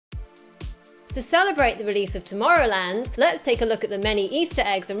To celebrate the release of Tomorrowland, let's take a look at the many Easter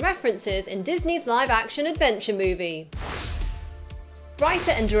eggs and references in Disney's live-action adventure movie.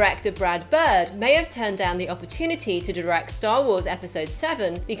 Writer and director Brad Bird may have turned down the opportunity to direct Star Wars Episode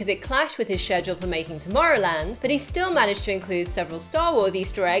 7 because it clashed with his schedule for making Tomorrowland, but he still managed to include several Star Wars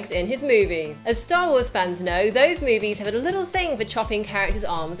Easter eggs in his movie. As Star Wars fans know, those movies have a little thing for chopping characters'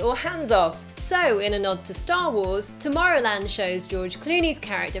 arms or hands off. So, in a nod to Star Wars, Tomorrowland shows George Clooney's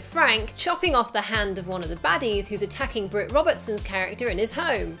character Frank chopping off the hand of one of the baddies who's attacking Britt Robertson's character in his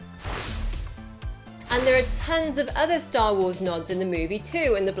home. And there are tons of other Star Wars nods in the movie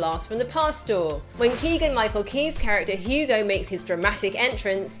too in the Blast from the Past store. When Keegan-Michael Key's character Hugo makes his dramatic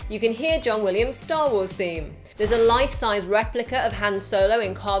entrance, you can hear John Williams' Star Wars theme. There's a life-size replica of Han Solo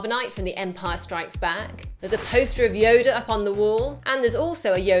in carbonite from The Empire Strikes Back. There's a poster of Yoda up on the wall, and there's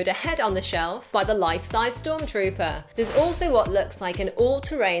also a Yoda head on the shelf by the life-size Stormtrooper. There's also what looks like an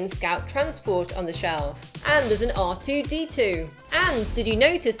all-terrain scout transport on the shelf. And there's an R2-D2. And did you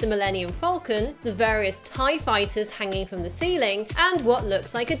notice the Millennium Falcon, the various TIE fighters hanging from the ceiling, and what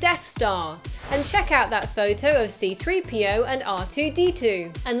looks like a Death Star? And check out that photo of C-3PO and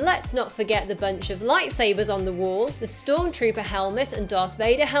R2-D2. And let's not forget the bunch of lightsabers on the wall, the Stormtrooper helmet and Darth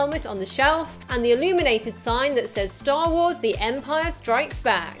Vader helmet on the shelf, and the illuminated sign that says Star Wars The Empire Strikes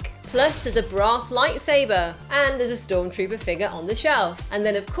Back. Plus there's a brass lightsaber, and there's a Stormtrooper figure on the shelf. And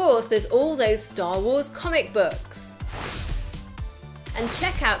then of course there's all those Star Wars comic books. And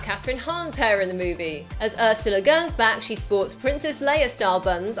check out Kathryn Hahn's hair in the movie. As Ursula Gernsback, she sports Princess Leia-style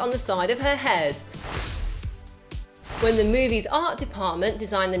buns on the side of her head. When the movie's art department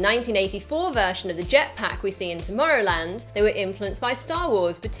designed the 1984 version of the jetpack we see in Tomorrowland, they were influenced by Star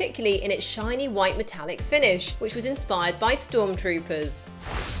Wars, particularly in its shiny white metallic finish, which was inspired by Stormtroopers.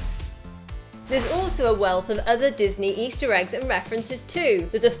 There's also a wealth of other Disney Easter eggs and references too.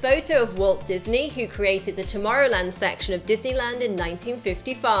 There's a photo of Walt Disney, who created the Tomorrowland section of Disneyland in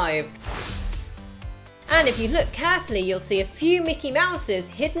 1955. And if you look carefully, you'll see a few Mickey Mouses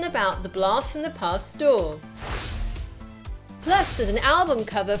hidden about the Blast from the Past store. Plus, there's an album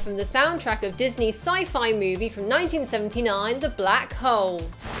cover from the soundtrack of Disney's sci-fi movie from 1979, The Black Hole.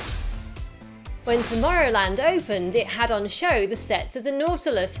 When Tomorrowland opened, it had on show the sets of the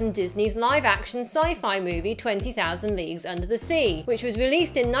Nautilus from Disney's live-action sci-fi movie 20,000 Leagues Under the Sea, which was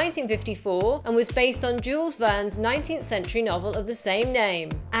released in 1954 and was based on Jules Verne's 19th century novel of the same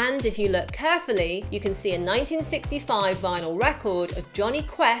name. And if you look carefully, you can see a 1965 vinyl record of Johnny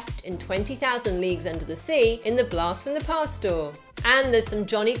Quest in 20,000 Leagues Under the Sea in the Blast from the Past store. And there's some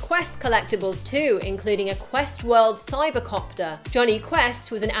Johnny Quest collectibles too, including a Quest World Cybercopter. Johnny Quest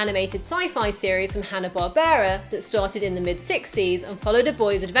was an animated sci-fi series from Hanna-Barbera that started in the mid-60s and followed a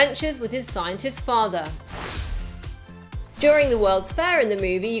boy's adventures with his scientist father. During the World's Fair in the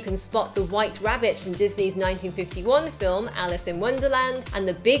movie, you can spot the White Rabbit from Disney's 1951 film Alice in Wonderland and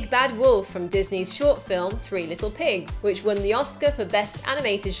the Big Bad Wolf from Disney's short film Three Little Pigs, which won the Oscar for Best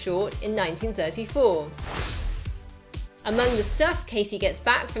Animated Short in 1934. Among the stuff Casey gets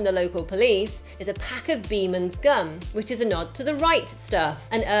back from the local police is a pack of Beeman's gum, which is a nod to The Right Stuff,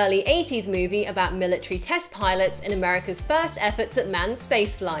 an early 80s movie about military test pilots in America's first efforts at manned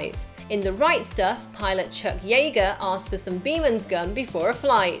spaceflight. In The Right Stuff, pilot Chuck Yeager asked for some Beeman's gum before a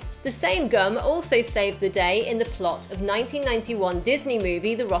flight. The same gum also saved the day in the plot of 1991 Disney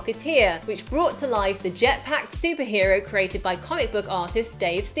movie The Rocketeer, which brought to life the jetpacked superhero created by comic book artist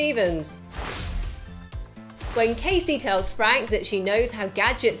Dave Stevens. When Casey tells Frank that she knows how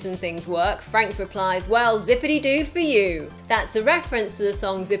gadgets and things work, Frank replies, "Well, zippity-doo for you." That's a reference to the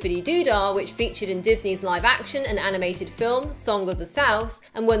song Zippity Doo Dah, which featured in Disney's live-action and animated film Song of the South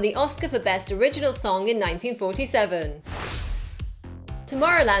and won the Oscar for Best Original Song in 1947.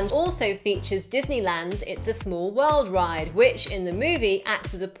 Tomorrowland also features Disneyland's It's a Small World ride, which in the movie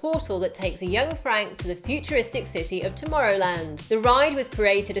acts as a portal that takes a young Frank to the futuristic city of Tomorrowland. The ride was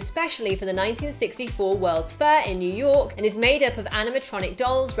created especially for the 1964 World's Fair in New York and is made up of animatronic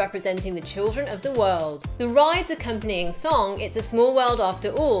dolls representing the children of the world. The ride's accompanying song, It's a Small World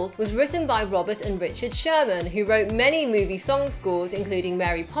After All, was written by Robert and Richard Sherman, who wrote many movie song scores including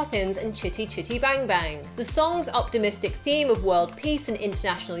Mary Poppins and Chitty Chitty Bang Bang. The song's optimistic theme of world peace and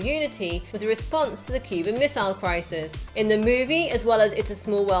international unity was a response to the Cuban Missile Crisis. In the movie, as well as It's a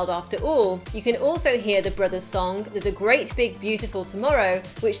Small World After All, you can also hear the brothers' song There's a Great Big Beautiful Tomorrow,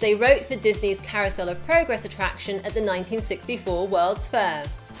 which they wrote for Disney's Carousel of Progress attraction at the 1964 World's Fair.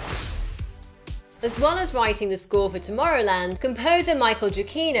 As well as writing the score for Tomorrowland, composer Michael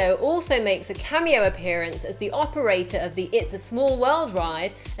Giacchino also makes a cameo appearance as the operator of the It's a Small World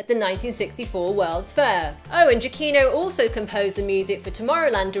ride at the 1964 World's Fair. Oh, and Giacchino also composed the music for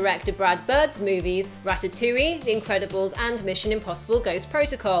Tomorrowland director Brad Bird's movies Ratatouille, The Incredibles, and Mission Impossible Ghost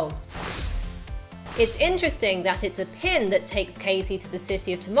Protocol. It's interesting that it's a pin that takes Casey to the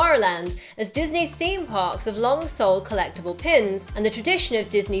city of Tomorrowland, as Disney's theme parks have long sold collectible pins, and the tradition of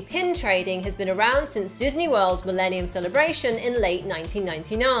Disney pin trading has been around since Disney World's Millennium Celebration in late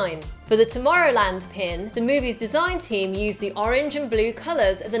 1999. For the Tomorrowland pin, the movie's design team used the orange and blue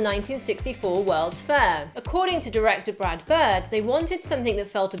colours of the 1964 World's Fair. According to director Brad Bird, they wanted something that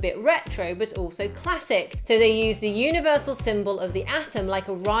felt a bit retro but also classic, so they used the universal symbol of the atom like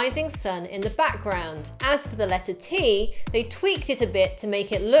a rising sun in the background. As for the letter T, they tweaked it a bit to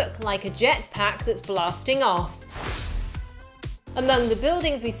make it look like a jetpack that's blasting off. Among the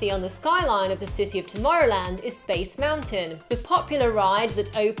buildings we see on the skyline of the city of Tomorrowland is Space Mountain, the popular ride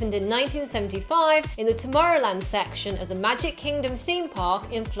that opened in 1975 in the Tomorrowland section of the Magic Kingdom theme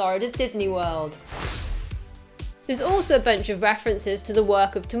park in Florida's Disney World. There's also a bunch of references to the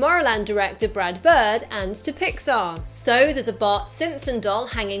work of Tomorrowland director Brad Bird and to Pixar. So there's a Bart Simpson doll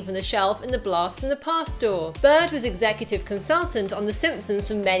hanging from the shelf in the Blast from the Past store. Bird was executive consultant on The Simpsons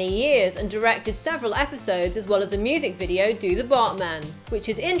for many years and directed several episodes as well as the music video Do the Bartman, which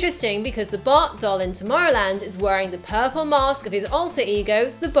is interesting because the Bart doll in Tomorrowland is wearing the purple mask of his alter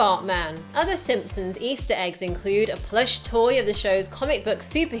ego, the Bartman. Other Simpsons Easter eggs include a plush toy of the show's comic book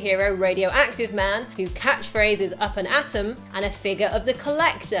superhero Radioactive Man, whose catchphrase is Up an Atom, and a figure of the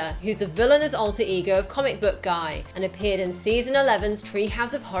Collector, who's the villainous alter ego of Comic Book Guy, and appeared in Season 11's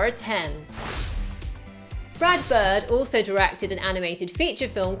Treehouse of Horror 10. Brad Bird also directed an animated feature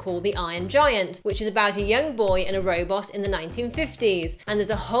film called The Iron Giant, which is about a young boy and a robot in the 1950s, and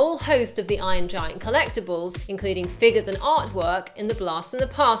there's a whole host of the Iron Giant collectibles, including figures and artwork, in the Blast from the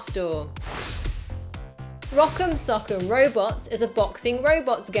Past store. Rock'em Sock'em Robots is a boxing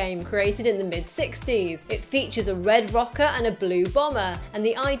robots game created in the mid-60s. It features a red rocker and a blue bomber, and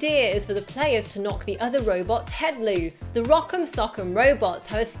the idea is for the players to knock the other robot's head loose. The Rock'em Sock'em Robots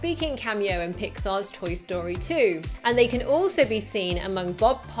have a speaking cameo in Pixar's Toy Story 2, and they can also be seen among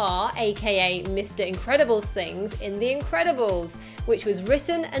Bob Parr, aka Mr. Incredibles things, in The Incredibles, which was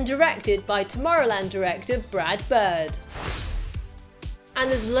written and directed by Tomorrowland director Brad Bird. And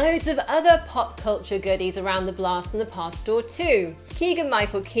there's loads of other pop culture goodies around the Blast from the Past store too.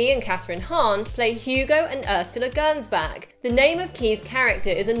 Keegan-Michael Key and Kathryn Hahn play Hugo and Ursula Gernsback. The name of Key's character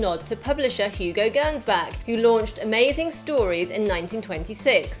is a nod to publisher Hugo Gernsback, who launched Amazing Stories in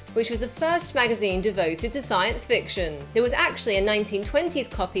 1926, which was the first magazine devoted to science fiction. There was actually a 1920s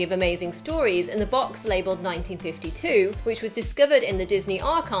copy of Amazing Stories in the box labelled 1952, which was discovered in the Disney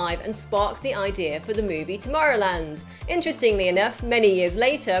archive and sparked the idea for the movie Tomorrowland. Interestingly enough, many years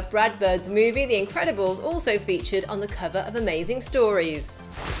later, Brad Bird's movie The Incredibles also featured on the cover of Amazing Stories.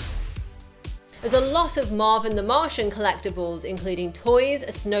 There's a lot of Marvin the Martian collectibles, including toys,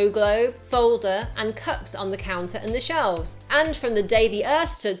 a snow globe, folder, and cups on the counter and the shelves. And from the day the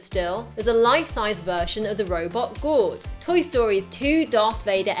Earth stood still, there's a life-size version of the robot Gort. Toy Story's 2 Darth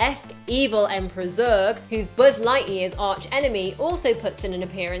Vader-esque evil Emperor Zurg, who's Buzz Lightyear's arch-enemy, also puts in an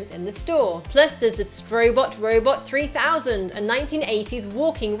appearance in the store. Plus there's the Strobot Robot 3000, a 1980s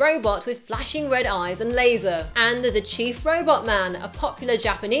walking robot with flashing red eyes and laser. And there's a Chief Robot Man, a popular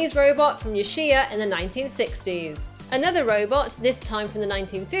Japanese robot from Yoshida in the 1960s. Another robot, this time from the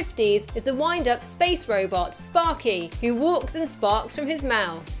 1950s, is the wind-up space robot Sparky, who walks and sparks from his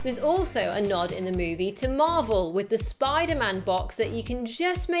mouth. There's also a nod in the movie to Marvel, with the Spider-Man box that you can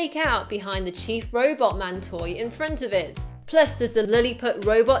just make out behind the Chief Robot Man toy in front of it. Plus there's the Lilliput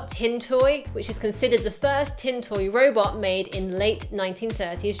robot tin toy, which is considered the first tin toy robot made in late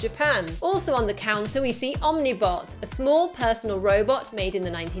 1930s Japan. Also on the counter we see Omnibot, a small personal robot made in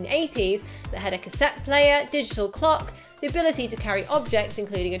the 1980s that had a cassette player, digital clock, the ability to carry objects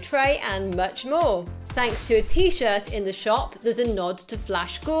including a tray, and much more. Thanks to a t-shirt in the shop, there's a nod to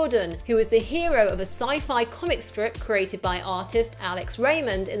Flash Gordon, who was the hero of a sci-fi comic strip created by artist Alex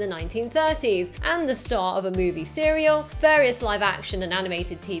Raymond in the 1930s, and the star of a movie serial, various live-action and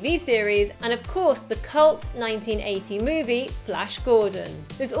animated TV series, and of course the cult 1980 movie Flash Gordon.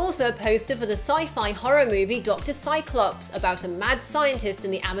 There's also a poster for the sci-fi horror movie Dr. Cyclops, about a mad scientist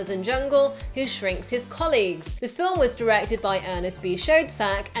in the Amazon jungle who shrinks his colleagues. The film was directed by Ernest B.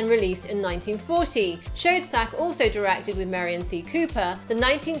 Schoedsack and released in 1940. Schoedsack also directed with Marion C. Cooper the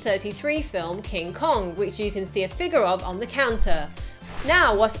 1933 film King Kong, which you can see a figure of on the counter.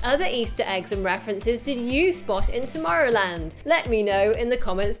 Now, what other Easter eggs and references did you spot in Tomorrowland? Let me know in the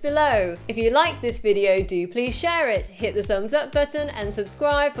comments below. If you like this video, do please share it, hit the thumbs up button and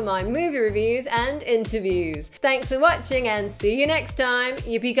subscribe for my movie reviews and interviews. Thanks for watching and see you next time.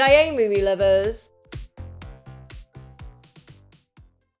 Yippee-ki-yay, movie lovers!